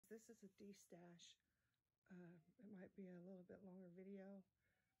This is a Destash. It might be a little bit longer video,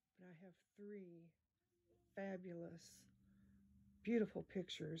 but I have 3 fabulous, beautiful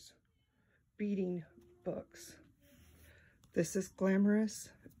pictures, beading books. This is Glamorous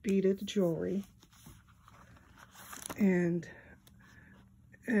Beaded Jewelry, and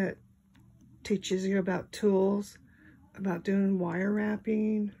it teaches you about tools, about doing wire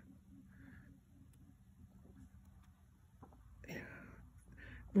wrapping,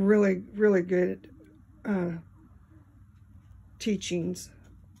 really good teachings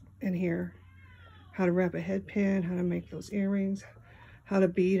in here. How to wrap a head pin, how to make those earrings, how to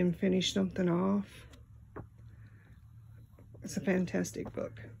bead and finish something off. It's a fantastic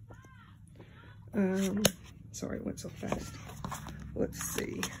book. Sorry, it went so fast. Let's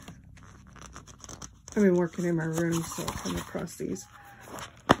see. I've been working in my room, so I come across these.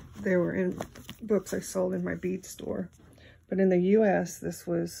 They were in books I sold in my bead store. But in the US, this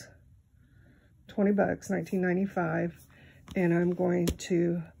was 20 bucks, $19.95. And I'm going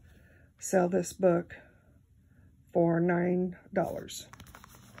to sell this book for $9.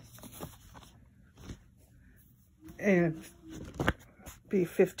 And be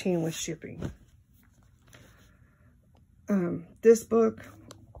 $15 with shipping. This book,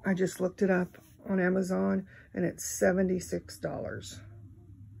 I just looked it up on Amazon, and it's $76.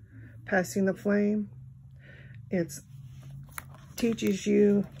 Passing the Flame. It teaches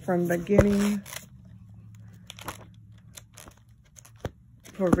you from beginning,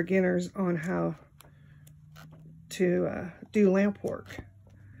 for beginners, on how to do lamp work,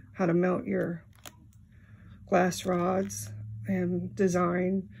 how to melt your glass rods and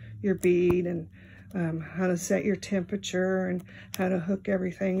design your bead, and how to set your temperature and how to hook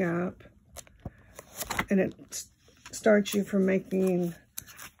everything up. And it starts you from making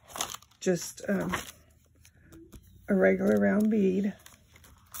just a regular round bead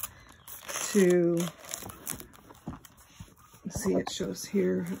to, see, it shows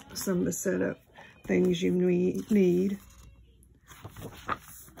here some of the setup things you need.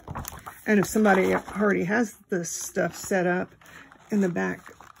 And if somebody already has this stuff set up, in the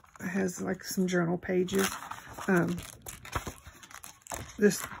back it has like some journal pages.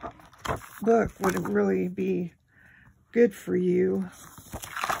 This book would really be good for you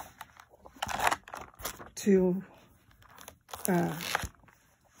to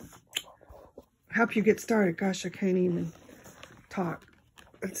help you get started. Gosh, I can't even talk.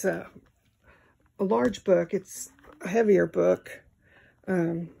 It's a large book. It's a heavier book.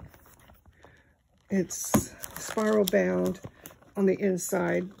 It's spiral bound on the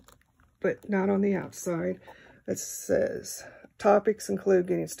inside, but not on the outside. It says, topics include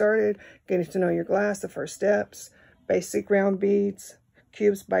getting started, getting to know your glass, the first steps, basic round beads,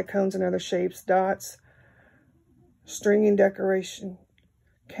 cubes, bicones and other shapes, dots, stringing decoration,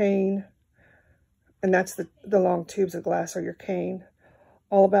 cane, and that's the long tubes of glass are your cane.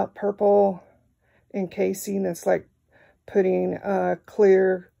 All about purple encasing. It's like putting a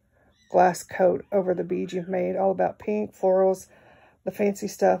clear glass coat over the bead you've made. All about pink, florals, the fancy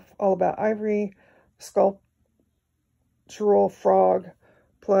stuff. All about ivory, sculptural frog,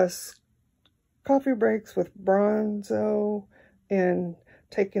 plus coffee breaks with bronzo, and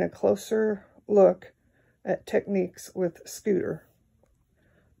taking a closer look at techniques with scooter.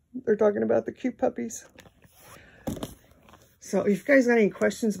 They're talking about the cute puppies. So if you guys got any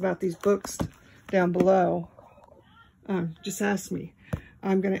questions about these books down below, just ask me.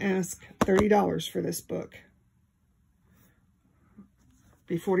 I'm going to ask $30 for this book.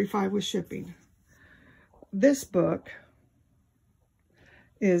 Be $45 with shipping. This book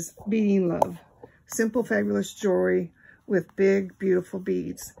is Beading Love. Simple, fabulous jewelry with big, beautiful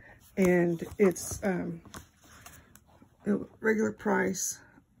beads. And it's regular price,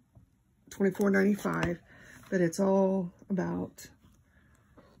 $24.95, but it's all about,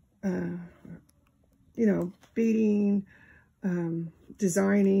 you know, beading,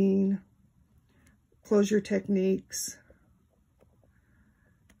 designing, closure techniques.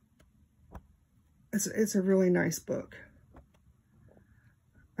 It's a really nice book.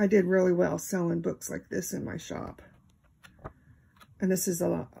 I did really well selling books like this in my shop. And this is,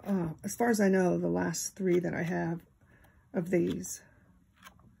 as far as I know, the last 3 that I have of these.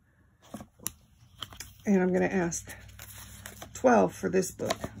 And I'm going to ask $12 for this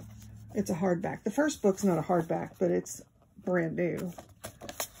book. It's a hardback. The first book's not a hardback, but it's brand new.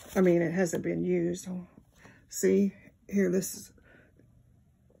 I mean, it hasn't been used. See, here, this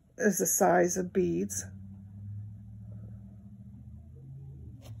is the size of beads.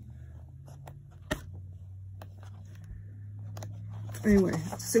 Anyway,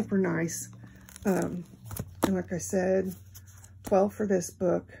 super nice. And like I said, $12 for this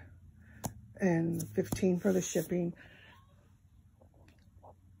book. and $15 for the shipping.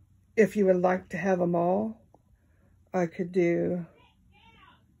 If you would like to have them all, I could do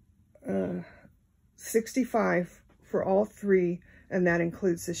 $65 for all 3, and that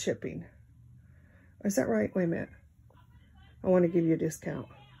includes the shipping. Is that right? Wait a minute. I want to give you a discount.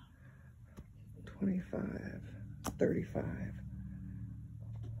 25, 35,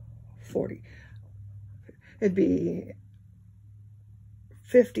 40. It'd be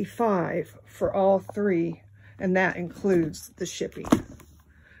 $55 for all 3, and that includes the shipping.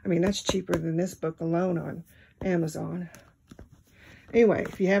 I mean, that's cheaper than this book alone on Amazon. Anyway,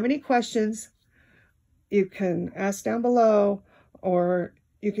 if you have any questions, you can ask down below, or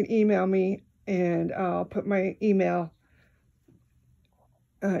you can email me, and I'll put my email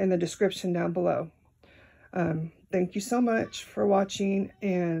in the description down below. Thank you so much for watching,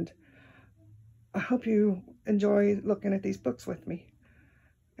 and I hope you enjoy looking at these books with me.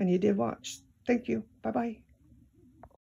 And you did watch. Thank you. Bye-bye.